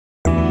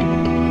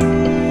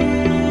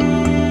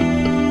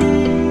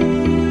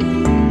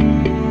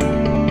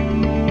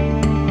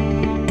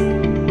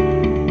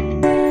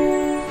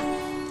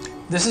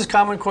This is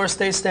Common Core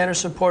State Standard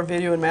Support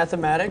Video in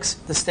Mathematics.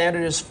 The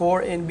standard is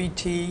 4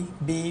 NBT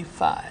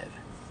B5.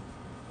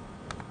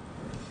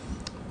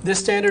 This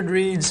standard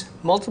reads,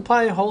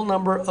 multiply a whole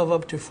number of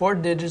up to 4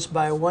 digits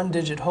by a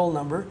 1-digit whole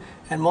number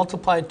and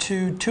multiply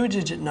two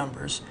 2-digit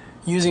numbers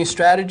using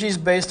strategies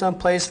based on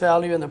place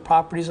value and the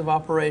properties of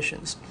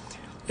operations.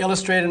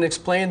 Illustrate and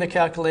explain the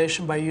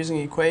calculation by using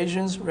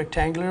equations,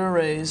 rectangular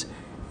arrays,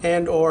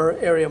 and/or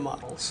area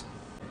models.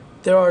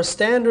 There are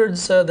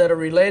standards that are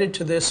related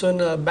to this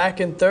one. Back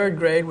in 3rd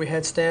grade, we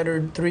had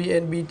standard 3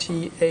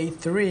 NBT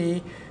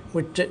A3,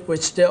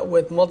 which dealt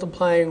with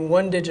multiplying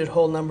 1-digit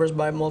whole numbers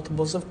by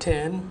multiples of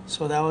 10.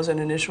 So that was an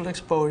initial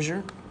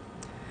exposure.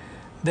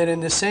 Then in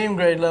the same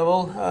grade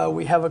level,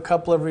 we have a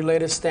couple of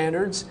related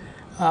standards.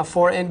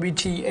 For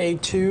NBT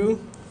A2,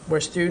 where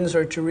students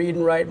are to read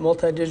and write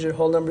multi-digit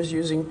whole numbers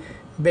using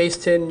base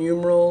 10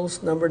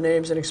 numerals, number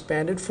names, and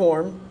expanded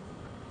form,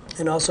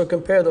 and also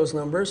compare those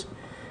numbers.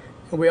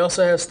 And we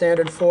also have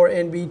standard 4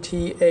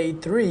 NBT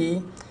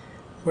A3,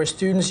 where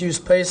students use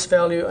place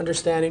value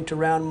understanding to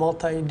round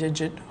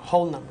multi-digit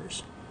whole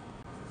numbers.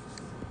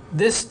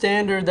 This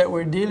standard that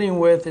we're dealing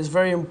with is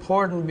very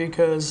important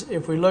because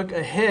if we look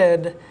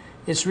ahead,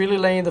 it's really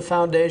laying the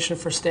foundation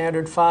for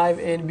standard 5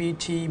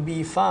 NBT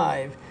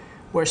B5,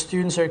 where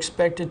students are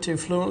expected to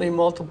fluently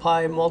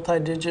multiply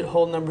multi-digit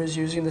whole numbers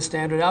using the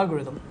standard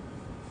algorithm.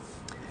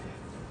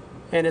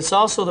 And it's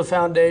also the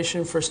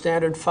foundation for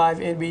standard 5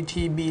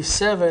 NBT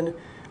B7,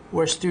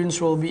 where students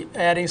will be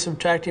adding,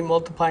 subtracting,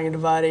 multiplying, and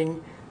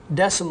dividing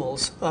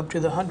decimals up to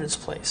the hundredths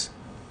place.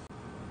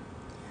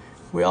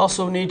 We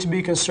also need to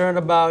be concerned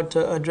about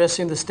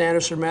addressing the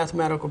standards for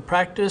mathematical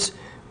practice,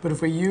 but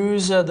if we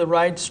use the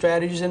right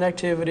strategies and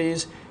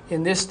activities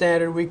in this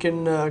standard, we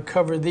can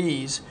cover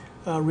these.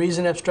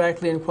 Reason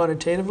abstractly and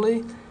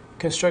quantitatively,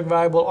 construct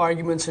viable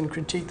arguments and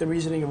critique the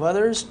reasoning of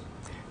others,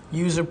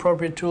 use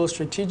appropriate tools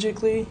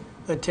strategically,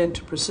 attend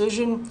to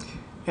precision,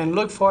 and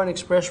look for and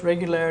express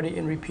regularity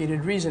in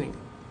repeated reasoning.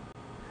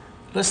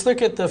 Let's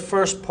look at the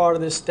first part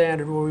of this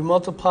standard, where we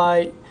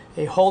multiply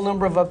a whole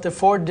number of up to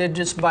 4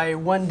 digits by a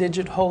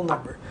 1-digit whole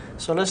number.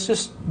 So let's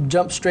just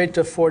jump straight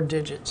to 4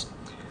 digits.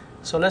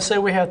 So let's say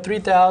we have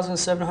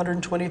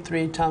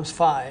 3,723 times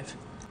 5.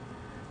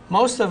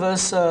 Most of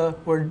us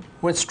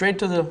went straight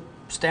to the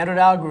standard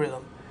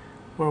algorithm,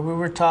 where we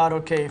were taught,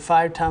 okay,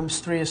 5 times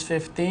 3 is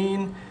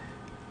 15.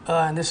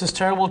 And this is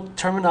terrible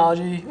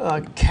terminology,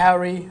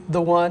 carry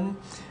the 1.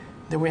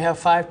 Then we have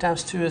 5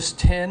 times 2 is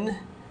 10,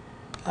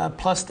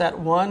 plus that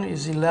 1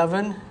 is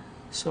 11.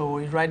 So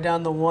we write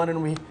down the 1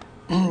 and we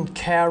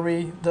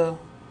carry the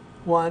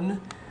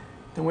 1.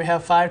 Then we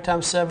have 5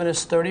 times 7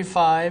 is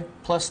 35,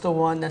 plus the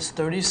 1, that's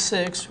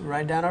 36. We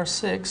write down our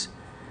 6.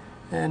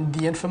 And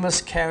the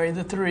infamous carry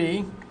the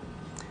 3.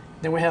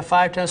 Then we have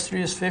 5 times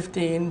 3 is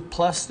 15,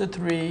 plus the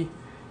 3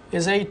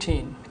 is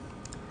 18.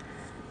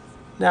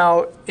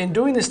 Now, in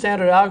doing the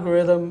standard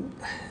algorithm,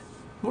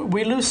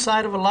 we lose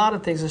sight of a lot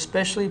of things,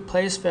 especially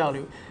place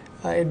value.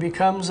 It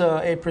becomes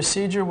a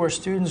procedure where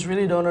students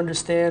really don't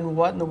understand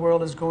what in the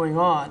world is going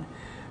on.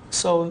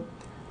 So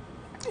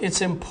it's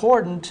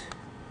important,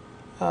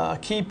 a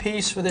key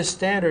piece for this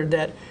standard,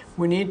 that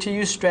we need to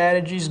use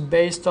strategies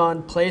based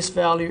on place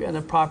value and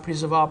the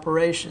properties of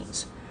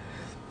operations.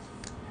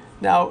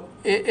 Now,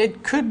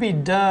 it could be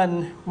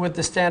done with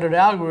the standard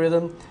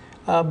algorithm,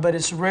 but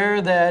it's rare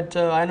that,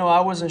 I know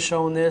I wasn't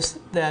shown this,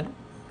 that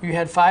you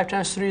had 5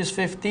 times 3 is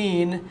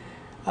 15,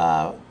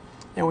 and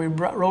we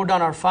wrote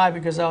down our 5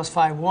 because that was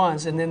 5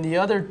 ones, and then the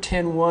other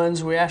 10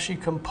 ones, we actually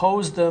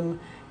composed them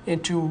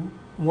into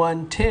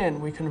 110.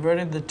 We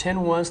converted the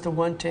 10 ones to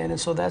 110, and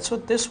so that's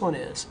what this one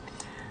is.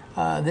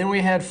 Then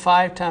we had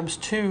 5 times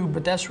 2,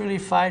 but that's really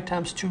 5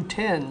 times 2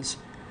 tens,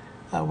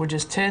 which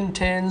is 10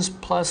 tens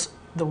plus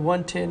the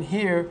 110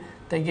 here.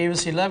 That gave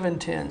us 11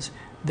 tens.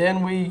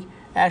 Then we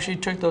actually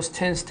took those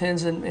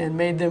tens and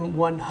made them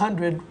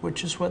 100,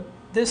 which is what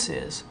this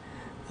is.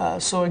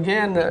 So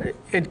again,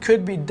 it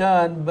could be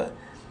done,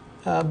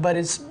 but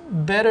it's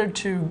better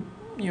to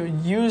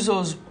use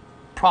those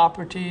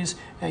properties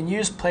and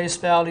use place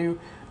value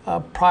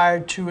prior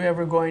to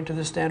ever going to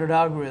the standard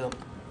algorithm.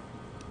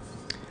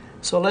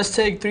 So let's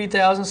take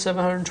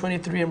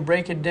 3,723 and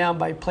break it down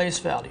by place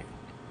value.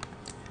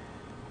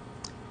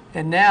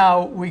 And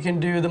now we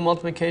can do the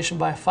multiplication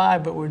by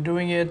 5, but we're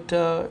doing it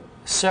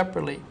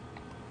separately.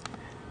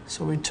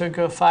 So we took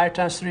 5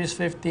 times 3 is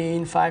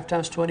 15, 5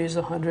 times 20 is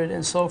 100,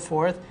 and so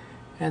forth.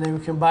 And then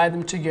we combine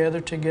them together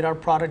to get our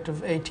product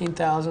of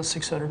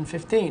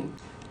 18,615.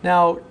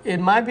 Now, it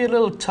might be a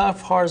little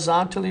tough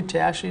horizontally to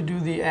actually do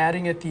the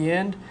adding at the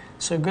end.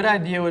 So a good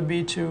idea would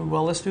be to,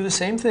 well, let's do the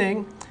same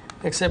thing,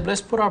 except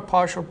let's put our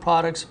partial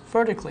products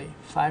vertically.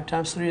 5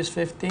 times 3 is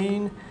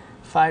 15,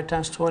 5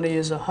 times 20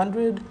 is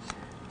 100,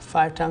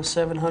 5 times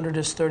 700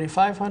 is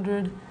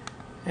 3,500,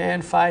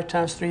 and 5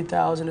 times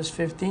 3,000 is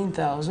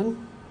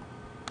 15,000.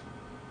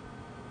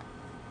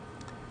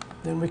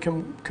 Then we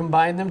can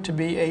combine them to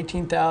be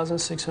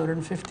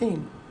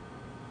 18,615.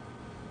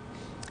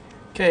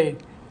 Okay,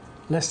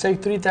 let's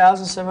take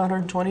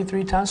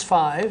 3,723 times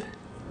 5.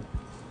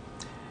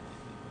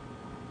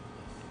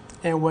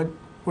 And what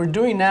we're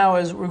doing now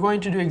is we're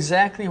going to do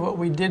exactly what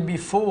we did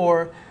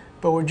before,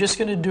 but we're just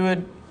going to do it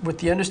with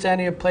the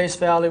understanding of place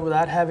value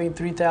without having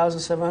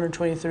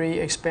 3,723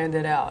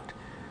 expanded out.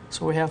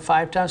 So we have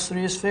 5 times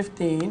 3 is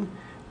 15.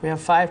 We have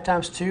 5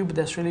 times 2, but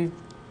that's really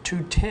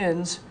 2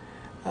 tens.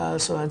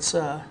 So that's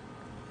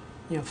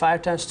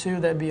 5 times 2,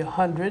 that'd be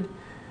 100.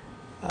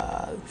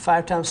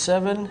 5 times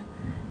 7,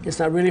 it's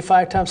not really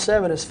 5 times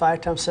 7, it's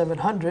 5 times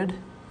 700.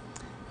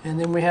 And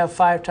then we have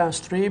 5 times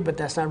 3, but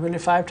that's not really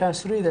 5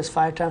 times 3, that's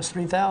 5 times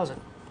 3,000.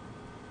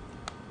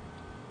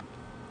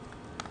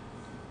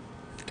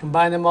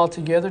 Combine them all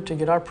together to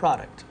get our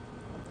product.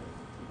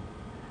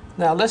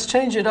 Now let's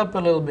change it up a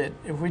little bit.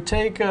 If we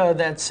take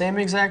that same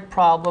exact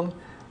problem,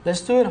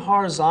 let's do it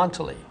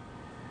horizontally.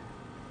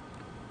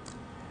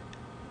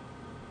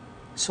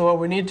 So what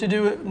we need to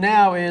do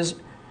now is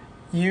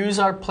use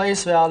our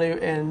place value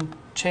and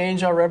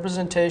change our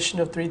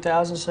representation of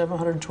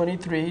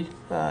 3,723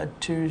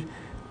 to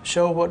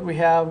show what we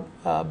have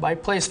by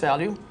place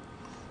value.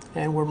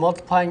 And we're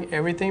multiplying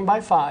everything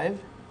by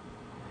 5.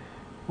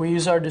 We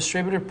use our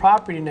distributive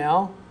property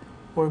now.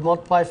 We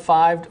multiply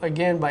 5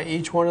 again by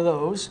each one of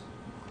those.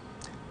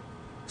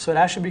 So it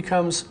actually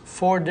becomes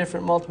 4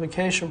 different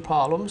multiplication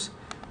problems.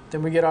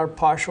 Then we get our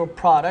partial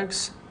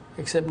products,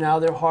 except now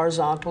they're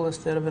horizontal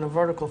instead of in a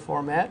vertical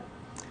format.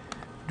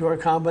 Do our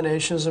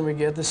combinations and we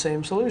get the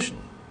same solution.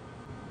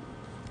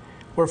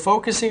 We're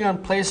focusing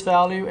on place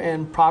value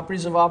and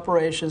properties of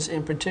operations,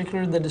 in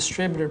particular the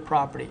distributive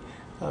property,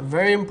 a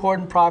very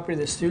important property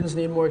that students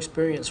need more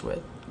experience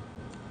with.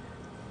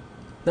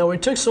 Now we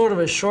took sort of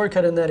a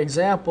shortcut in that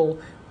example.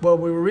 What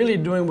we were really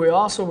doing, we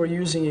also were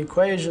using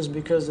equations,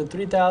 because the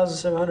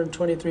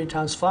 3,723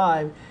 times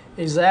 5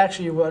 is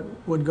actually what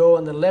would go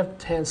on the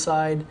left-hand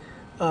side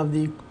of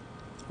the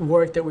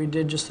work that we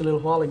did just a little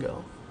while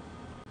ago.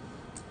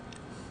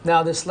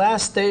 Now this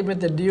last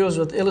statement that deals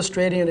with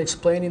illustrating and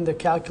explaining the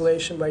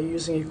calculation by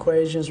using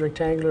equations,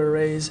 rectangular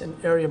arrays, and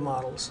area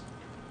models.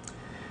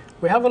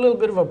 We have a little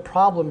bit of a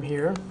problem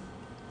here,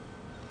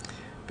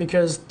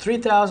 because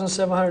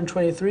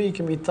 3,723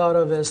 can be thought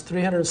of as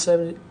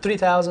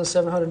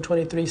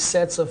 3,723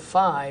 sets of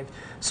 5.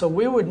 So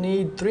we would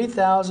need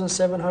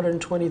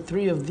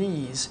 3,723 of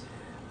these,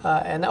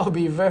 and that would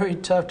be very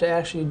tough to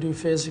actually do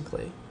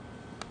physically.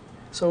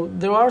 So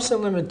there are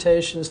some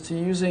limitations to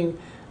using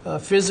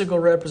physical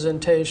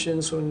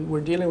representations when we're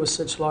dealing with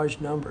such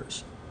large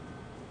numbers.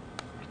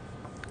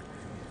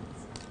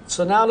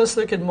 So now let's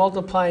look at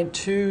multiplying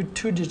two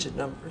two-digit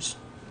numbers.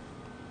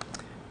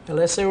 And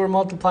let's say we're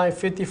multiplying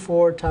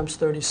 54 times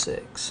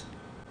 36.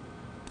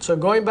 So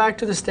going back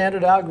to the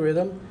standard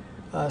algorithm,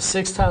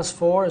 6 times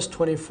 4 is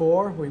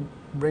 24. We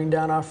bring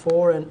down our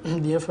 4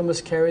 and the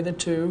infamous carry the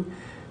 2.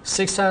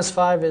 6 times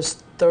 5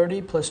 is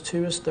 30 plus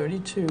 2 is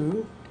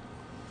 32.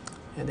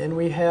 And then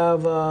we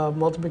have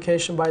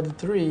multiplication by the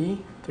 3.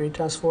 3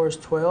 times 4 is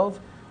 12.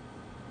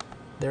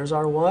 There's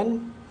our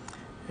 1.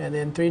 And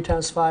then 3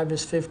 times 5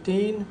 is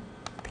 15,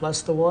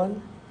 plus the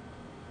 1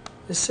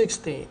 is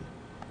 16.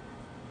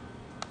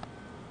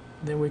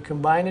 Then we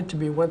combine it to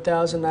be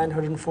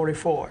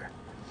 1,944.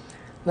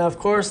 Now, of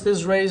course,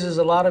 this raises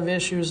a lot of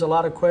issues, a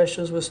lot of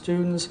questions with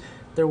students.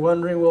 They're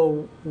wondering,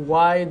 well,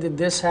 why did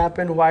this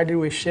happen? Why did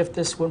we shift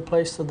this one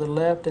place to the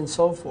left, and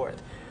so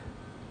forth?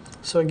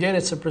 So again,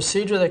 it's a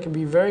procedure that can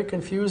be very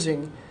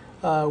confusing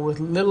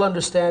with little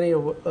understanding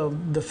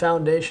of the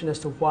foundation as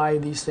to why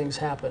these things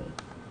happen.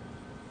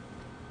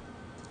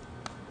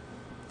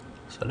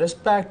 So let's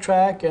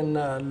backtrack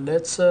and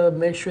let's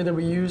make sure that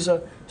we use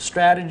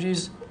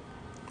strategies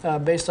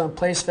based on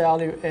place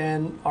value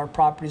and our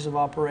properties of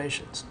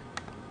operations.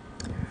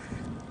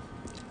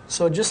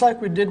 So just like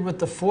we did with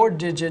the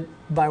 4-digit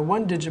by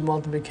 1-digit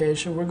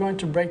multiplication, we're going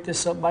to break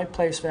this up by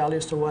place value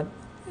as to what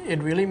it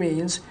really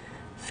means.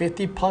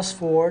 50 plus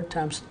 4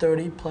 times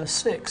 30 plus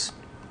 6.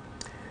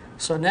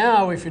 So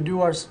now if you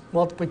do our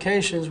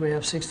multiplications, we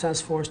have 6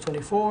 times 4 is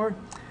 24,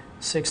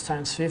 6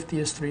 times 50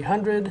 is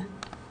 300.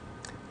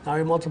 Now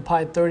we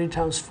multiply 30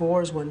 times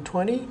 4 is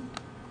 120.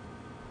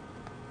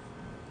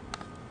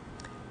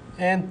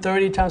 And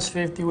 30 times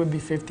 50 would be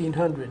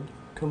 1,500.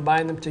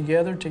 Combine them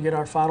together to get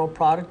our final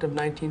product of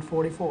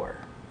 1944.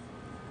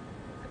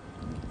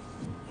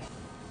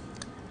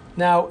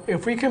 Now,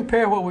 if we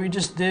compare what we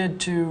just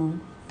did to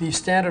the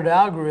standard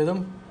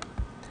algorithm,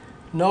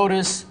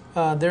 notice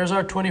there's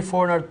our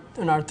 24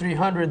 and our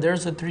 300.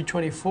 There's the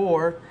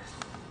 324.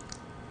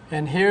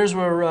 And here's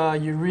where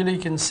you really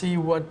can see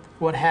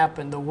what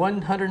happened. The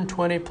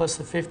 120 plus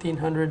the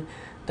 1,500,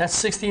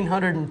 that's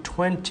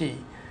 1,620.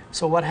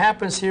 So what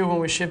happens here when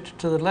we shift it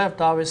to the left,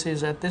 obviously,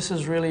 is that this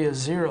is really a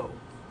 0.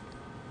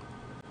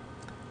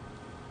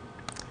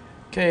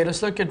 Okay,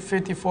 let's look at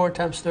 54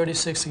 times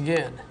 36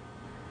 again.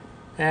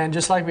 And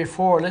just like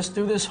before, let's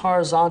do this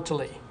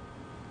horizontally.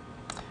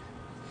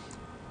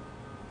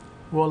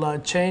 We'll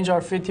change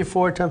our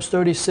 54 times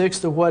 36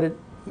 to what it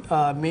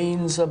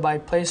means by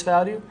place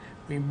value.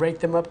 We break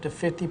them up to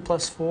 50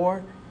 plus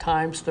 4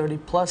 times 30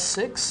 plus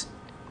 6.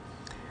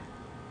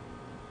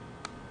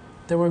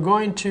 Then we're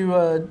going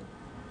to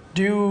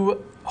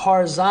do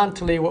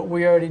horizontally what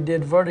we already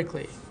did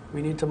vertically.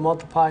 We need to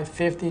multiply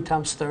 50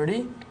 times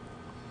 30.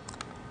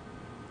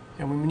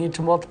 And we need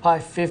to multiply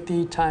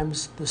 50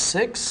 times the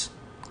 6.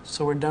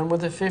 So we're done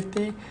with the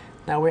 50.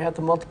 Now we have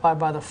to multiply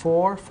by the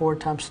 4, 4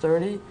 times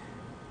 30,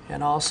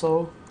 and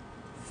also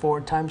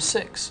 4 times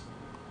 6.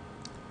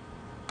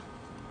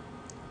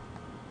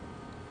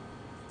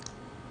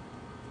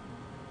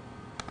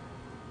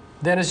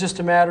 Then it's just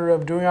a matter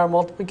of doing our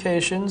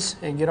multiplications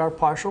and get our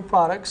partial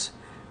products,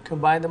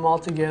 combine them all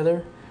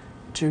together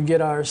to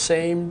get our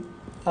same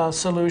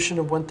solution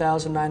of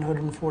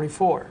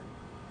 1,944.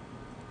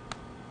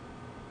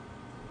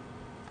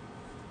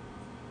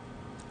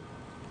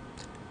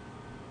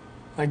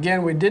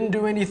 Again, we didn't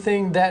do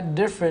anything that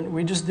different.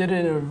 We just did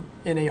it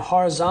in a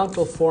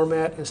horizontal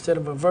format instead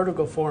of a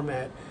vertical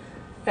format.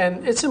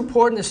 And it's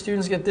important that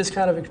students get this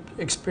kind of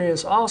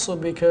experience also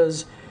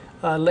because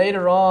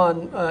later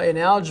on in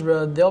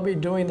algebra, they'll be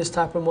doing this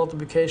type of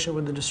multiplication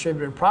with the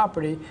distributed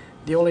property.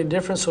 The only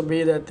difference will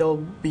be that they'll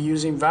be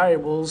using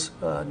variables,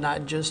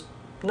 not just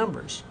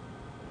numbers.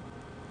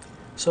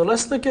 So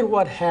let's look at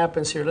what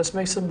happens here. Let's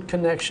make some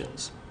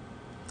connections.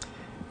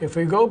 If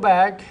we go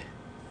back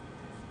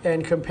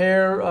and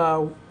compare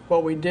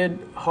what we did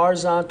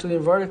horizontally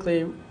and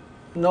vertically,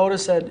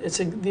 notice that it's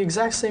the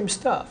exact same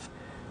stuff.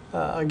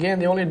 Again,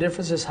 the only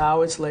difference is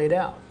how it's laid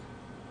out.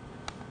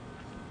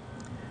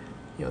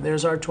 You know,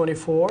 there's our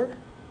 24,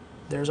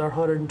 there's our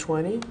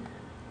 120,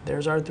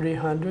 there's our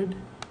 300,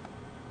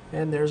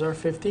 and there's our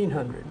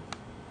 1500.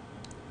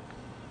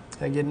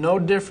 Again, no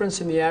difference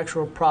in the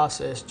actual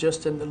process,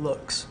 just in the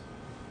looks.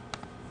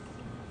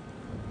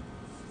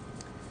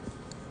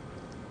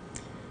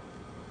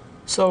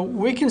 So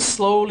we can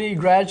slowly,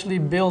 gradually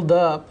build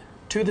up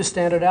to the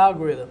standard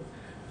algorithm.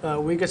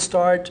 We could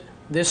start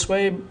this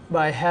way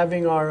by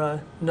having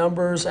our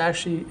numbers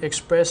actually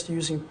expressed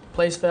using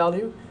place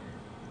value.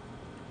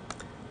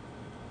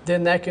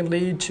 Then that can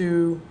lead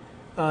to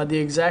the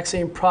exact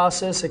same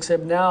process,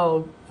 except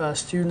now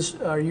students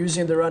are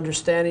using their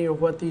understanding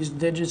of what these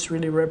digits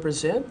really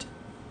represent.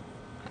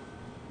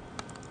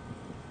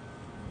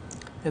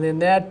 And then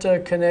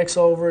that connects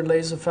over and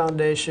lays the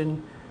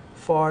foundation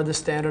for the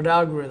standard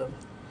algorithm.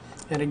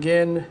 And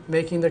again,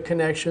 making the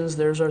connections,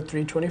 there's our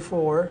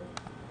 324,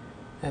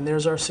 and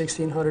there's our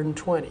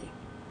 1620.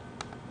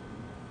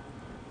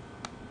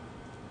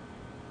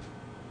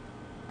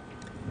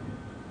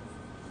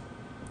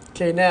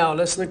 Okay, now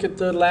let's look at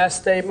the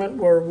last statement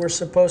where we're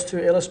supposed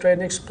to illustrate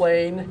and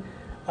explain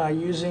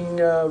using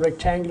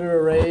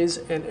rectangular arrays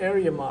and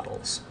area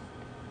models.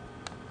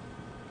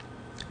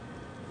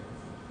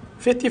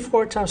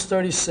 54 times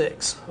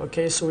 36.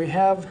 Okay, so we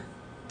have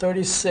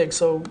 36.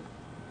 So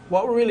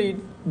what we're really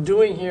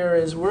doing here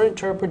is we're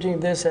interpreting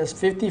this as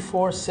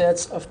 54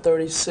 sets of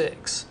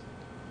 36.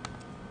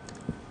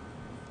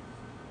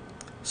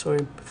 So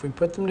if we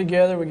put them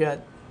together, we got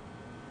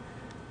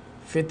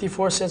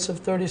 54 sets of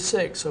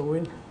 36. So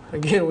we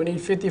need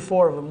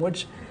 54 of them,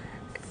 which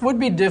would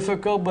be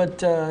difficult, but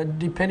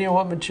depending on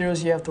what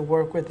materials you have to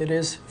work with, it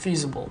is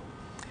feasible.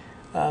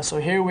 So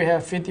here we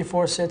have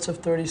 54 sets of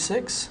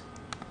 36.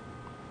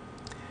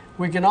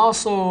 We can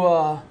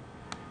also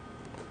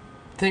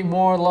think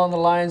more along the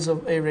lines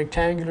of a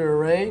rectangular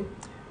array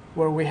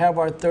where we have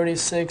our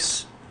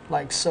 36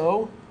 like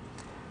so,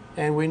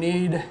 and we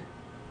need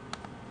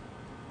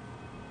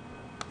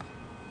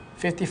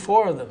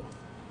 54 of them.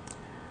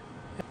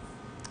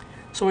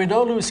 So we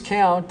don't lose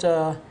count.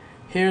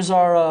 Here's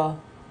our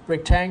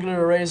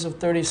rectangular arrays of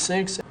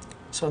 36.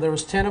 So there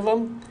was 10 of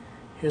them.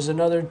 Here's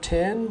another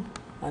 10,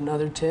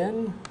 another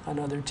 10,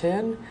 another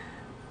 10,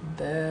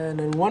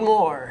 and one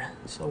more.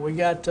 So we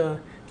got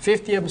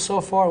 50 of them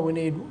so far. We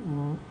need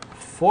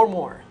 4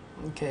 more.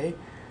 Okay,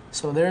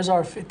 so there's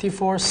our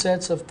 54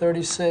 sets of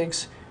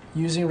 36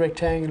 using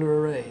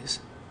rectangular arrays.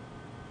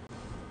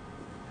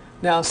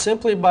 Now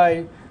simply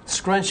by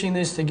scrunching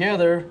these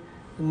together,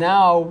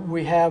 now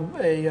we have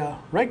a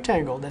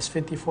rectangle that's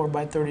 54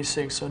 by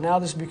 36. So now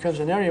this becomes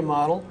an area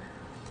model,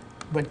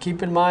 but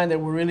keep in mind that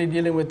we're really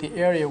dealing with the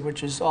area,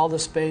 which is all the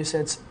space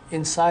that's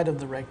inside of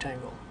the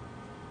rectangle.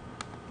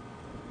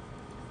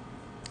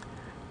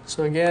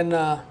 So again,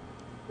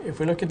 if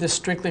we look at this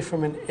strictly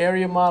from an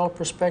area model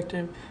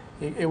perspective,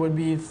 it would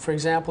be, for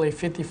example, a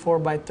 54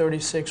 by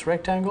 36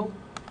 rectangle.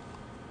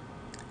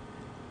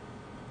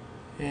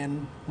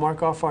 And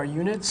mark off our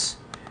units,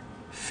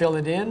 fill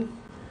it in.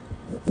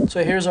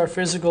 So here's our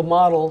physical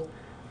model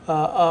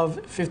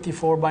of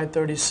 54 by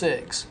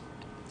 36.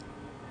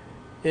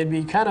 It'd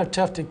be kind of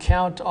tough to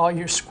count all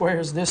your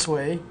squares this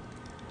way.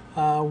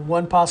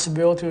 One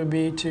possibility would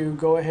be to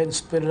go ahead and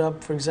split it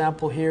up. For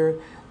example, here,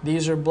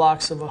 these are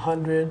blocks of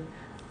 100.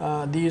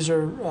 These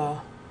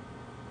are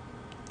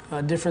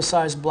different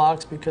size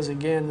blocks because,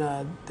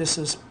 again, this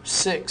is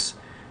 6.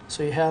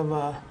 So you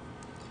have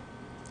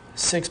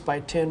 6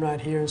 by 10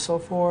 right here and so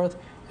forth.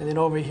 And then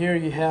over here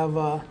you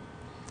have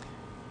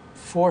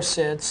 4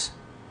 sets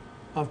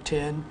of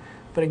 10.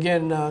 But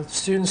again,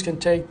 students can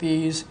take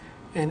these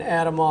and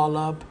add them all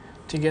up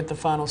to get the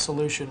final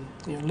solution.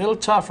 A little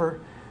tougher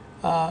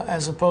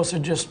as opposed to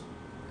just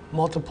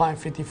multiplying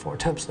 54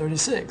 times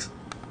 36.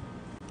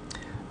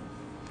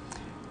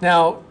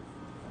 Now,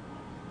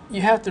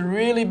 you have to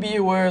really be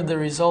aware of the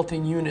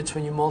resulting units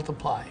when you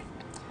multiply.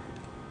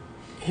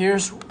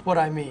 Here's what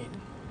I mean.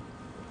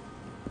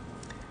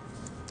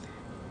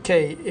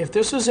 Okay, if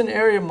this was an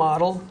area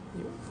model,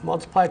 you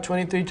multiply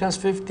 23 times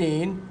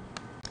 15,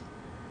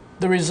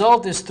 the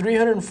result is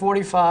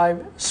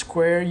 345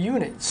 square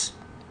units.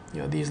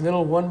 You know, these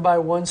little 1 by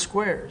 1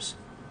 squares.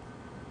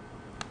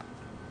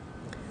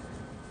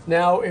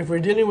 Now, if we're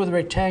dealing with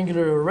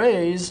rectangular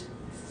arrays,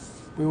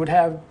 we would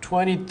have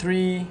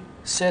 23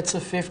 sets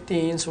of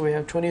 15, so we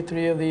have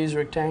 23 of these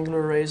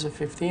rectangular arrays of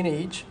 15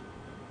 each.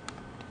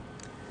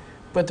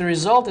 But the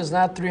result is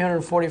not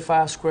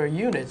 345 square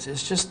units,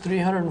 it's just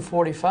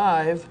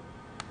 345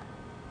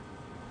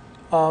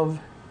 of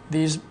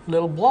these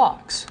little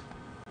blocks.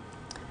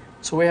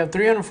 So we have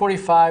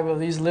 345 of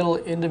these little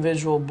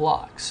individual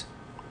blocks.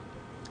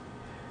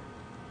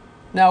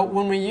 Now,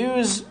 when we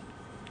use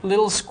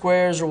little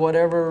squares or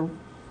whatever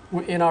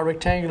in our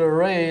rectangular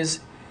arrays,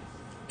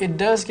 it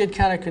does get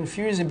kind of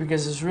confusing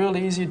because it's real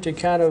easy to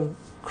kind of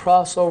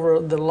cross over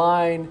the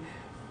line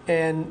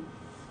and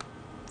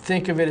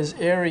think of it as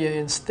area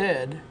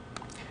instead.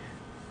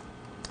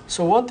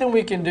 So one thing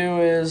we can do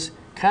is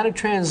kind of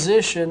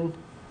transition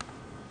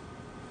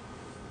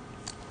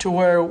to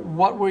where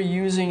what we're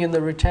using in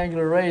the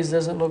rectangular arrays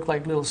doesn't look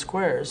like little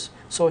squares.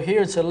 So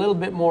here it's a little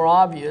bit more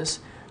obvious.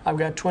 I've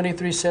got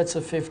 23 sets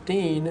of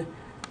 15.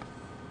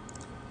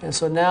 And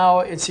so now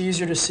it's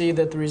easier to see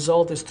that the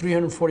result is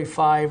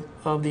 345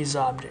 of these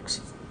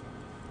objects.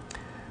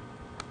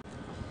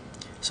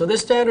 So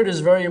this standard is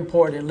very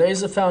important. It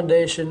lays the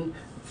foundation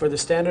for the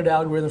standard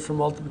algorithm for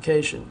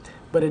multiplication.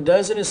 But it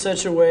does it in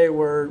such a way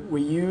where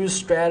we use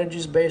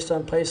strategies based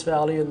on place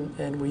value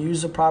and we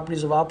use the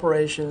properties of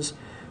operations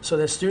so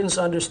that students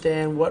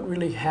understand what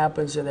really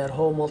happens in that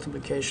whole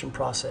multiplication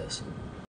process.